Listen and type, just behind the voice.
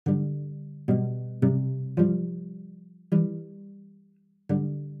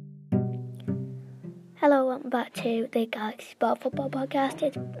back to the Galaxy Sport Football Podcast.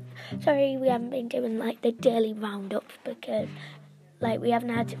 Sorry we haven't been doing the daily roundups because we haven't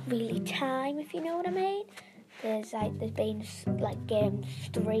had really time, if you know what I mean. There's been games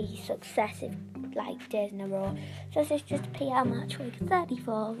 3 successive days in a row. So this is just a PL Matchweek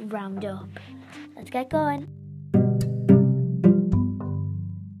 34 roundup. Let's get going.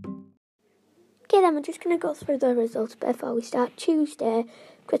 Okay then, we're just going to go through the results before we start. Tuesday,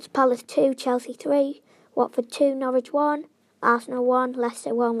 Crystal Palace 2, Chelsea 3, Watford 2, Norwich 1, Arsenal 1,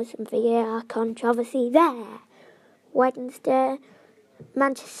 Leicester 1 with some VAR controversy there. Wednesday,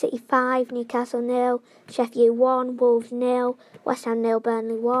 Manchester City 5, Newcastle 0, Sheffield 1, Wolves 0, West Ham 0,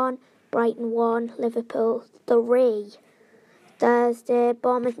 Burnley 1, Brighton 1, Liverpool 3. Thursday,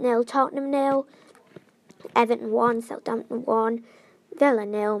 Bournemouth 0, Tottenham 0, Everton 1, Southampton 1, Villa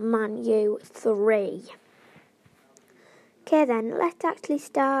 0, Man U 3. Okay then, let's actually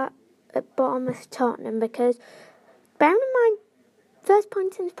start at Bournemouth Tottenham because bearing in mind, first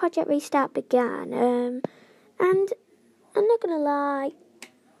point since Project Restart began, and I'm not going to lie,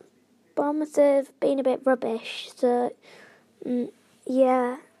 Bournemouth have been a bit rubbish, so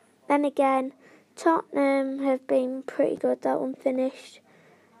yeah. Then again, Tottenham have been pretty good. That one finished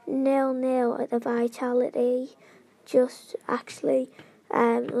 0-0 at the Vitality, just actually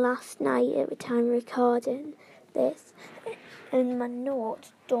last night at the time of recording this. And my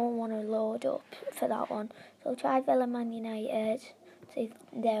notes don't want to load up for that one. So I'll try Villa Man United, see if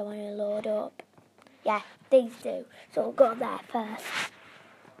they want to load up. Yeah, these do. So we'll go there first.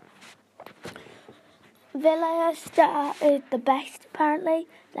 Villa started the best, apparently.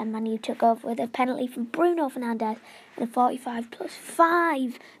 Then Man U took over with a penalty from Bruno Fernandes and a 45 plus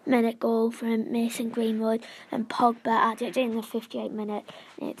 5 minute goal from Mason Greenwood, and Pogba added in the 58th minute.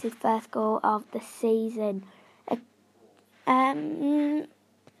 And it's his first goal of the season.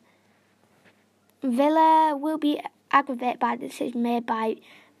 Villa will be aggravated by the decision made by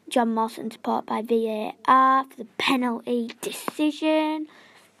John Moss and supported by VAR for the penalty decision.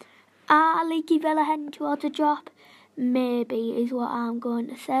 Are Leaky Villa heading towards a drop? Maybe is what I'm going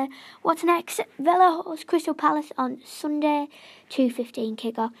to say. What's next? Villa host Crystal Palace on Sunday, 2:15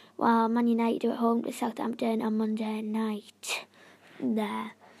 kickoff, while Man United are at home to Southampton on Monday night.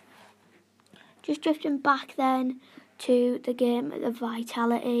 There. Just drifting back then to the game at the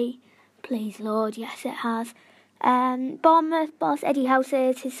Vitality. Please, Lord, yes it has. Bournemouth boss Eddie Howe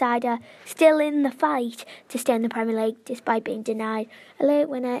says his side are still in the fight to stay in the Premier League despite being denied a late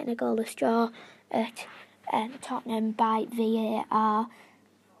winner and a goalless draw at Tottenham by VAR.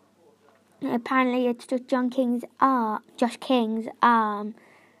 Apparently it struck Josh King's arm.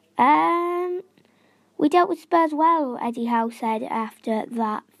 We dealt with Spurs well, Eddie Howe said after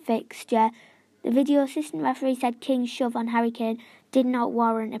that fixture. The video assistant referee said King's shove on Harry Kane did not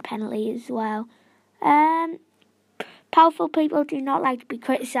warrant a penalty as well. Powerful people do not like to be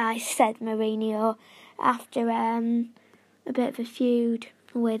criticised, said Mourinho after a bit of a feud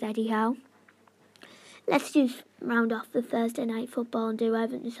with Eddie Howe. Let's just round off the Thursday night football and do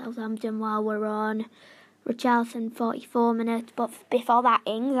Everton Southampton while we're on. Richarlison 44 minutes, but before that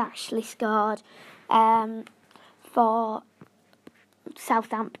Ings actually scored for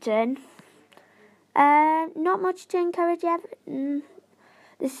Southampton. Not much to encourage Everton.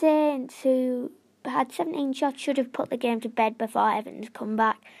 The Saints, who had 17 shots, should have put the game to bed before Everton's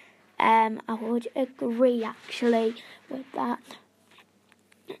comeback. I would agree actually with that.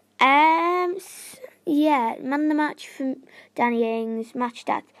 Yeah, man of the match from Danny Ings. Match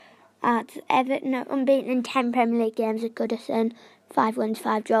stats at Everton are unbeaten in 10 Premier League games at Goodison. 5 wins,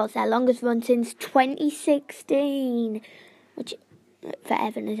 5 draws. Their longest run since 2016, which for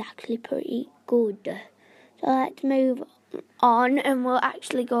Everton is actually pretty good. So let's move on and we'll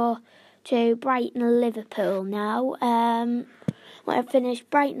actually go to Brighton and Liverpool now. We've finished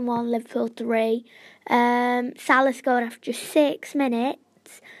Brighton 1, Liverpool 3. Salah scored after 6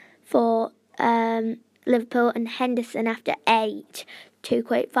 minutes for Liverpool, and Henderson after 8. 2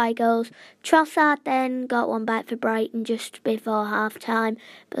 quick 5 goals. Trossard then got one back for Brighton just before half time,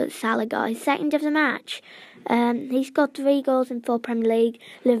 but Salah got his second of the match. He scored 3 goals in 4 Premier League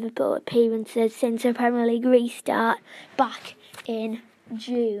Liverpool appearances since the Premier League restart back in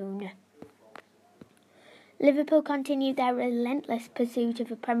June. Liverpool continued their relentless pursuit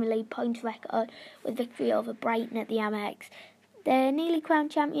of a Premier League points record with victory over Brighton at the Amex. The newly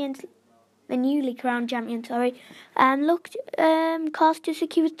crowned champions, looked cost to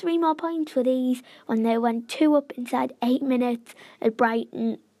secure 3 more points with ease when they went 2 up inside 8 minutes at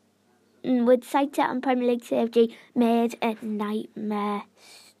Brighton, with sights set on Premier League safety, made a nightmare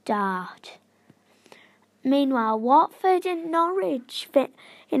start. Meanwhile, Watford and Norwich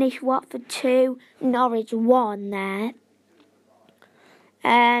finished Watford 2, Norwich 1 there.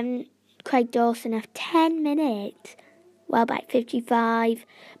 Craig Dawson of 10 minutes, Welbeck 55,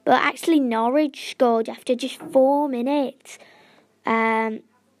 but actually Norwich scored after just 4 minutes for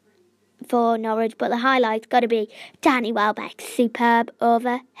Norwich, but the highlight's got to be Danny Welbeck's superb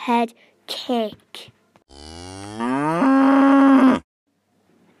overhead kick.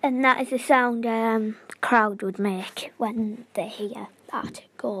 And that is the sound the crowd would make when they hear that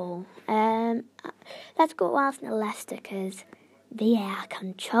goal. Let's go to Arsenal-Leicester, because VAR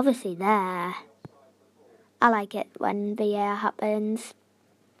controversy there. I like it when VAR happens.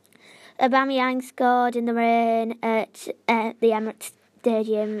 Aubameyang scored in the rain at the Emirates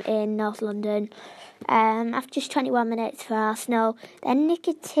Stadium in North London after just 21 minutes for Arsenal. Then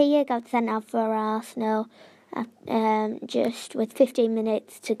Nketiah got sent off for Arsenal just with 15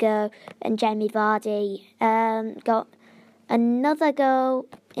 minutes to go, and Jamie Vardy got another goal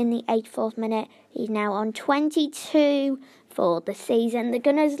in the 84th minute. He's now on 22 for the season. The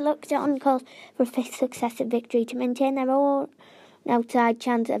Gunners looked on course for a 5th successive victory to maintain their own outside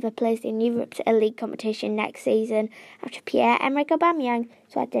chance of a place in Europe's elite competition next season, after Pierre-Emerick Aubameyang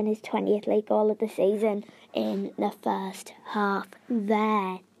swagged in his 20th league goal of the season in the first half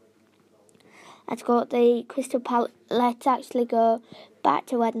there. Let's go at the Crystal Palace. Let's actually go back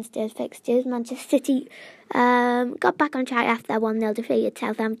to Wednesday's fixtures. Manchester City got back on track after their 1-0 defeat at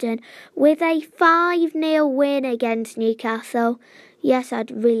Southampton with a 5-0 win against Newcastle. Yes,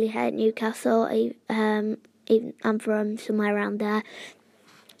 I'd really hate Newcastle. Even I'm from somewhere around there.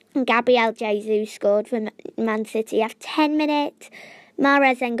 And Gabriel Jesus scored for Man City after 10 minutes.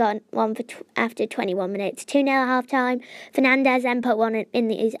 Mahrez then got one after 21 minutes, 2-0 at half-time. Fernandes then put one in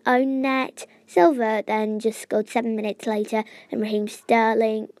his own net. Silva then just scored 7 minutes later, and Raheem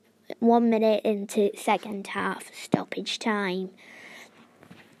Sterling 1 minute into second half stoppage time.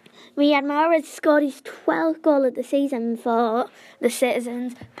 Riyad Mahrez scored his 12th goal of the season for the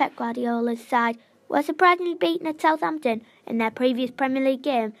Citizens. Pep Guardiola's side were surprisingly beaten at Southampton in their previous Premier League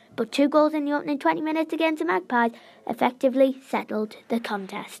game, but 2 goals in the opening 20 minutes against the Magpies effectively settled the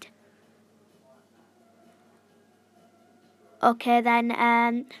contest. Okay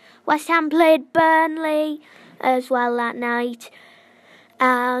then, West Ham played Burnley as well that night.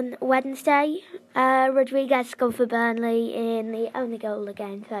 Wednesday, Rodriguez scored for Burnley in the only goal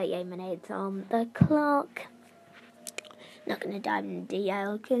again, 38 minutes on the clock. Not going to dive into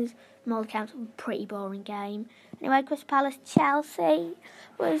detail because from all accounts it was a pretty boring game. Anyway, Crystal Palace Chelsea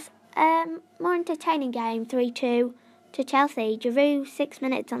was a more entertaining game, 3-2 to Chelsea. Giroud 6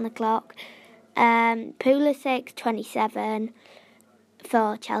 minutes on the clock. Pulisic 27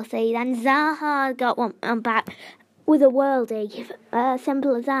 for Chelsea. Then Zaha got one back with a worldie.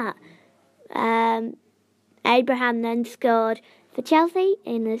 Simple as that. Abraham then scored for Chelsea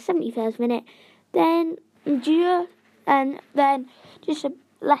in the 71st minute. Then just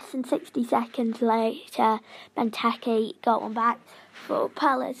less than 60 seconds later, Benteke got one back for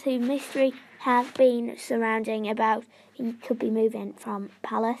Palace, who mystery has been surrounding about he could be moving from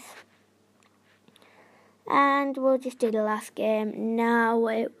Palace. And we'll just do the last game now.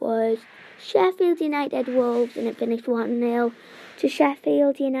 It was Sheffield United Wolves, and it finished 1-0 to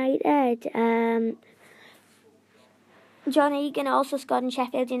Sheffield United. John Egan also scored in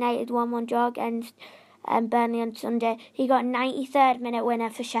Sheffield United 1-1 draw against Burnley on Sunday. He got a 93rd minute winner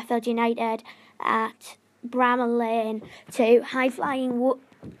for Sheffield United at Bramall Lane to high-flying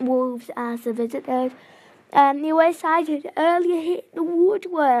Wolves as the visitors. The away side had earlier hit the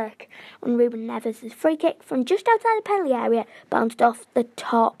woodwork on Ruben Neves' free kick from just outside the penalty area, bounced off the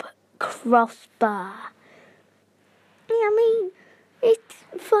top crossbar. Yeah, I mean, it's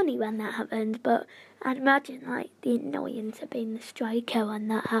funny when that happens, but I'd imagine the annoyance of being the striker when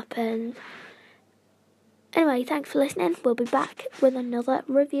that happens. Anyway, thanks for listening. We'll be back with another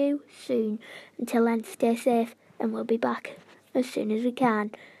review soon. Until then, stay safe, and we'll be back as soon as we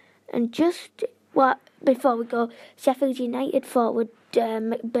can. And before we go, Sheffield United forward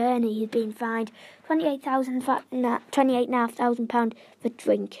McBurney has been fined £28,500 for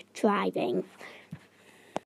drink driving.